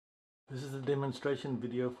This is a demonstration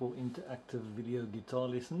video for interactive video guitar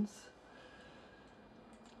lessons.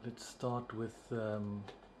 Let's start with the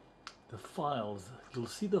files. You'll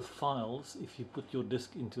see the files if you put your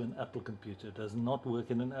disk into an Apple computer. It does not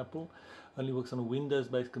work in an Apple, only works on a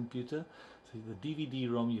Windows-based computer. So the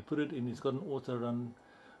DVD-ROM, you put it in, it's got an auto-run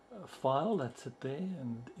file, that's it there,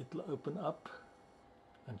 and it'll open up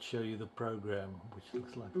and show you the program, which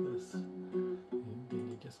looks like this. And then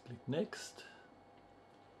you just click next.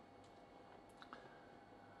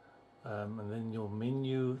 And then your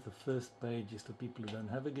menu, the first page is for people who don't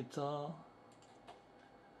have a guitar.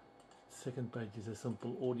 Second page is a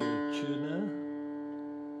simple audio tuner.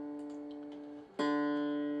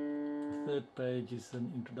 The third page is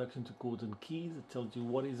an introduction to chords and keys. It tells you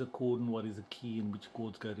what is a chord and what is a key and which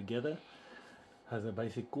chords go together. Has a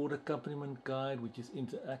basic chord accompaniment guide which is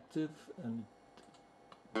interactive, and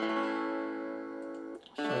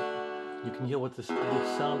you can hear what the chords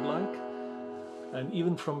sound like. And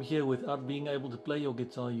even from here, without being able to play your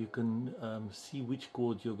guitar, you can see which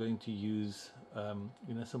chords you're going to use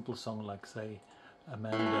in a simple song like, say,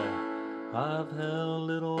 Amanda. I've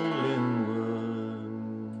held it all inward,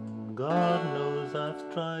 God knows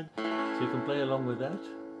I've tried. So you can play along with that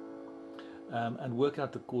and work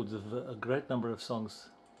out the chords of a great number of songs.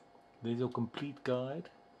 There's your complete guide,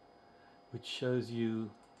 which shows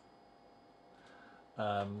you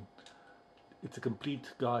it's a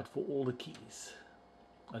complete guide for all the keys,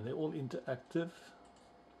 and they're all interactive.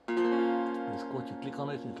 This chord, you click on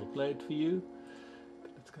it, it'll play it for you.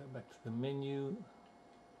 Let's go back to the menu.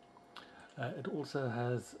 It also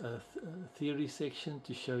has a theory section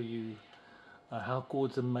to show you how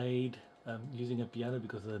chords are made using a piano,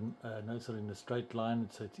 because the notes are in a straight line,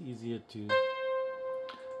 so it's easier to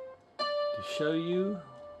show you.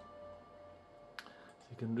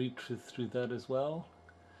 So you can read through that as well.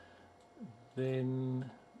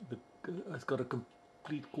 Then it's got a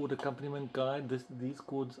complete chord accompaniment guide. These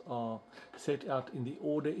chords are set out in the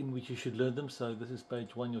order in which you should learn them. So this is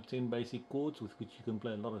page 1, your 10 basic chords with which you can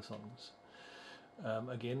play a lot of songs.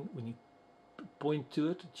 Again, when you point to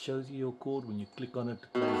it, it shows you your chord. When you click on it,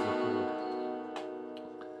 it plays the chord.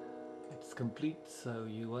 It's complete, so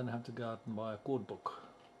you won't have to go out and buy a chord book.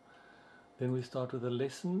 Then we start with the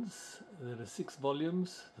lessons. There are 6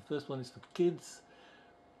 volumes. The first one is for kids.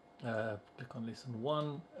 Click on lesson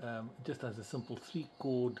 1. It just has a simple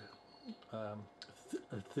 3-chord, a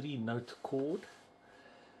 3-note chord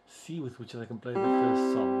C with which I can play the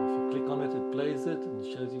first song. If you click on it, it plays it and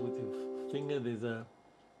shows you with your finger. There's a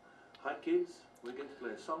Hi kids, we're going to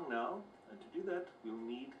play a song now, and to do that we'll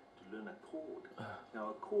need to learn a chord. Now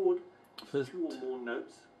a chord is 2 or more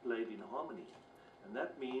notes played in harmony, and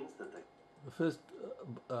that means that the first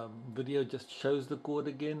video just shows the chord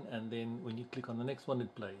again, and then when you click on the next one,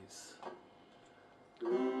 it plays.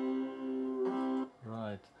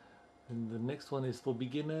 Right. And the next one is for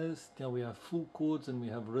beginners. Now we have full chords and we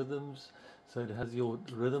have rhythms. So it has your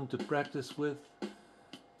rhythm to practice with.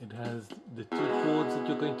 It has the 2 chords that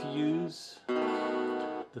you're going to use.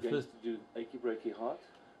 The first to do Achy Breaky Heart.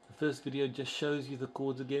 The first video just shows you the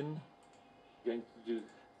chords again. Going to do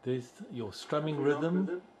There's your strumming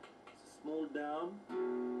rhythm. Small down,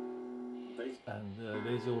 bass. And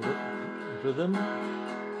there's your rhythm.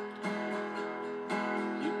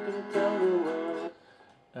 You can tell the world.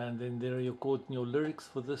 And then there are your chords and your lyrics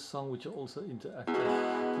for this song, which are also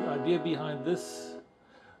interactive. The idea behind this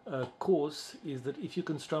course is that if you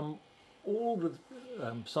can strum all the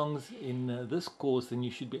songs in this course, then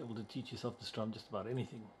you should be able to teach yourself to strum just about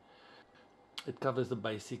anything. It covers the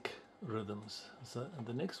basic rhythms. So, and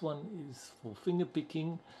the next one is for finger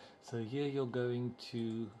picking. So here you're going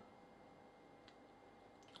to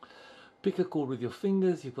pick a chord with your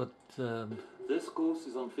fingers. You've got this course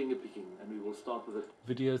is on finger picking, and we will start with it.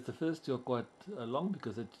 Videos. The first 2 are quite long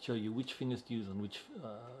because they show you which fingers to use on which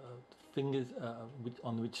fingers,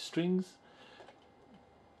 on which strings.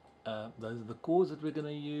 Those are the chords that we're going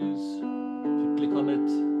to use. If you click on it,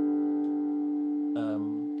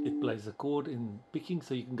 it plays a chord in picking,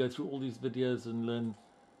 so you can go through all these videos and learn.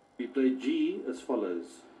 We play G as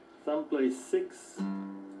follows. Thumb plays 6.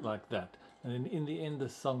 Like that. And then in the end the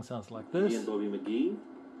song sounds like this. Ian Bobby McGee.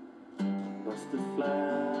 Busted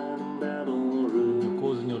flat battle room. Your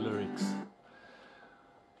chords and your lyrics.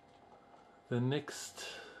 The next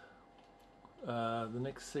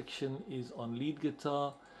section is on lead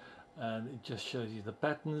guitar, and it just shows you the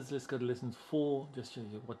patterns. Let's go to lesson 4. Just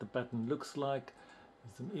shows you what the pattern looks like.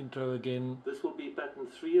 There's an intro again. This will be pattern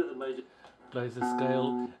 3 of the major. Plays the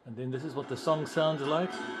scale, and then this is what the song sounds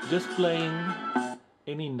like. Just playing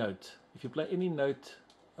any note. If you play any note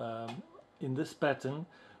in this pattern,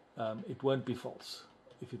 it won't be false.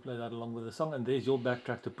 if you play that along with the song. And there's your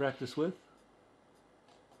backtrack to practice with.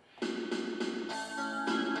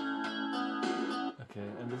 Okay,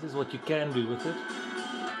 and this is what you can do with it.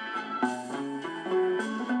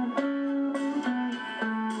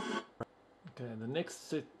 Okay, the next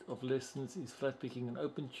set of lessons is flat picking and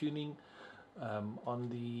open tuning. On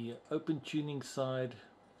the open tuning side,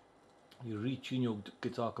 you retune your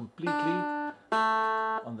guitar completely.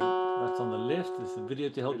 That's on the left. There's a video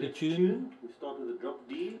to help you tune. We start with a drop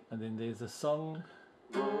D. And then there's a song.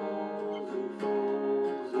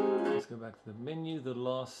 Let's go back to the menu. The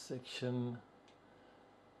last section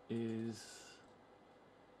is,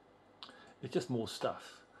 it's just more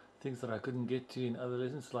stuff. Things that I couldn't get to in other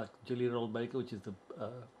lessons, like Jelly Roll Baker, which is the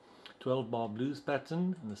 12-bar blues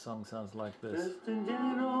pattern, and the song sounds like this.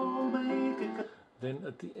 Then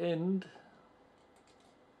at the end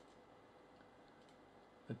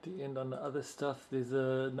on the other stuff, there's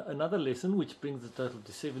another lesson which brings the total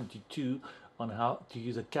to 72 on how to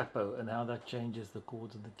use a capo and how that changes the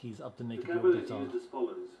chords and the keys up the neck of your guitar. The capo is used as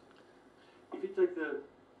follows. If you take the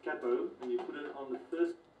capo and you put it on the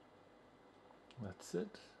first... That's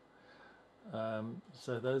it.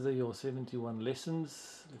 So those are your 71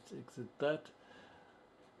 lessons. Let's exit that.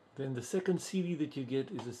 Then the second CD that you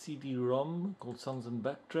get is a CD-ROM called Songs and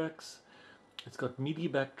Backtracks. It's got MIDI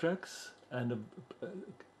backtracks and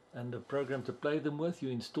a program to play them with. You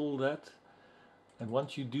install that, and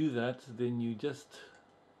once you do that, then you just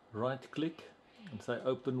right click and say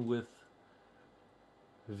open with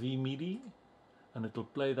vMIDI, and it will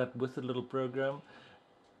play that with the little program.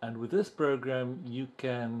 And with this program you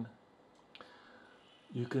can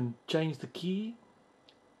change the key,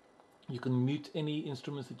 you can mute any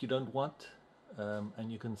instruments that you don't want,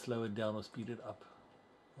 and you can slow it down or speed it up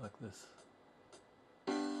like this.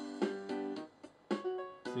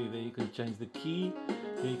 See, there you can change the key,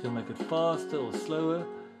 here you can make it faster or slower,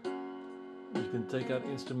 you can take out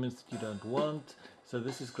instruments that you don't want. So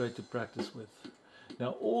this is great to practice with.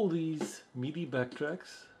 Now all these MIDI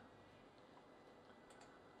backtracks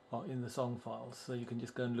are in the song files, so you can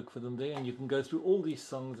just go and look for them there, and you can go through all these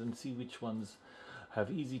songs and see which ones have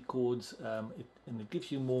easy chords, and it gives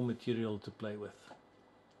you more material to play with.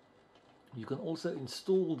 You can also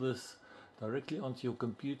install this directly onto your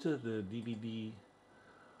computer, the DVD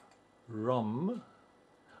ROM.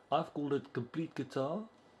 I've called it Complete Guitar.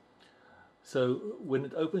 So when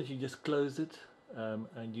it opens, you just close it,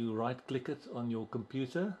 and you right click it on your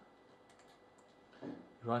computer.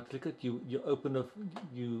 Right click it, you open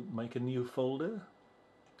you make a new folder.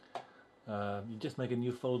 You just make a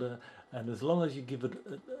new folder, and as long as you give it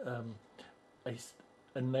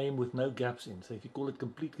a name with no gaps in, so if you call it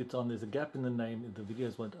Complete Guitar and there's a gap in the name, the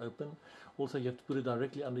videos won't open. Also, you have to put it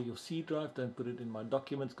directly under your C drive, don't put it in My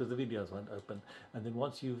Documents because the videos won't open. And then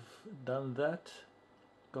once you've done that,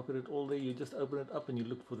 copied it all there, you just open it up and you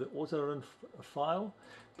look for the auto run file,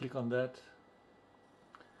 click on that,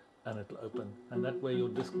 and it'll open, and that way your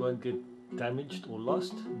disc won't get damaged or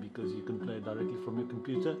lost because you can play it directly from your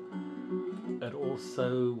computer. It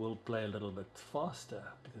also will play a little bit faster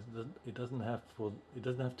because it doesn't have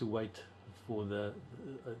to wait for the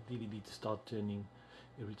DVD to start turning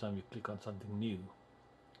every time you click on something new.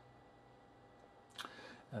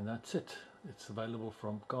 And that's it. It's available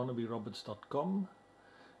from carnabyroberts.com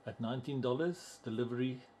at $19.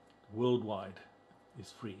 Delivery worldwide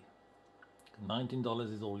is free.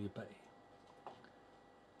 $19 is all you pay.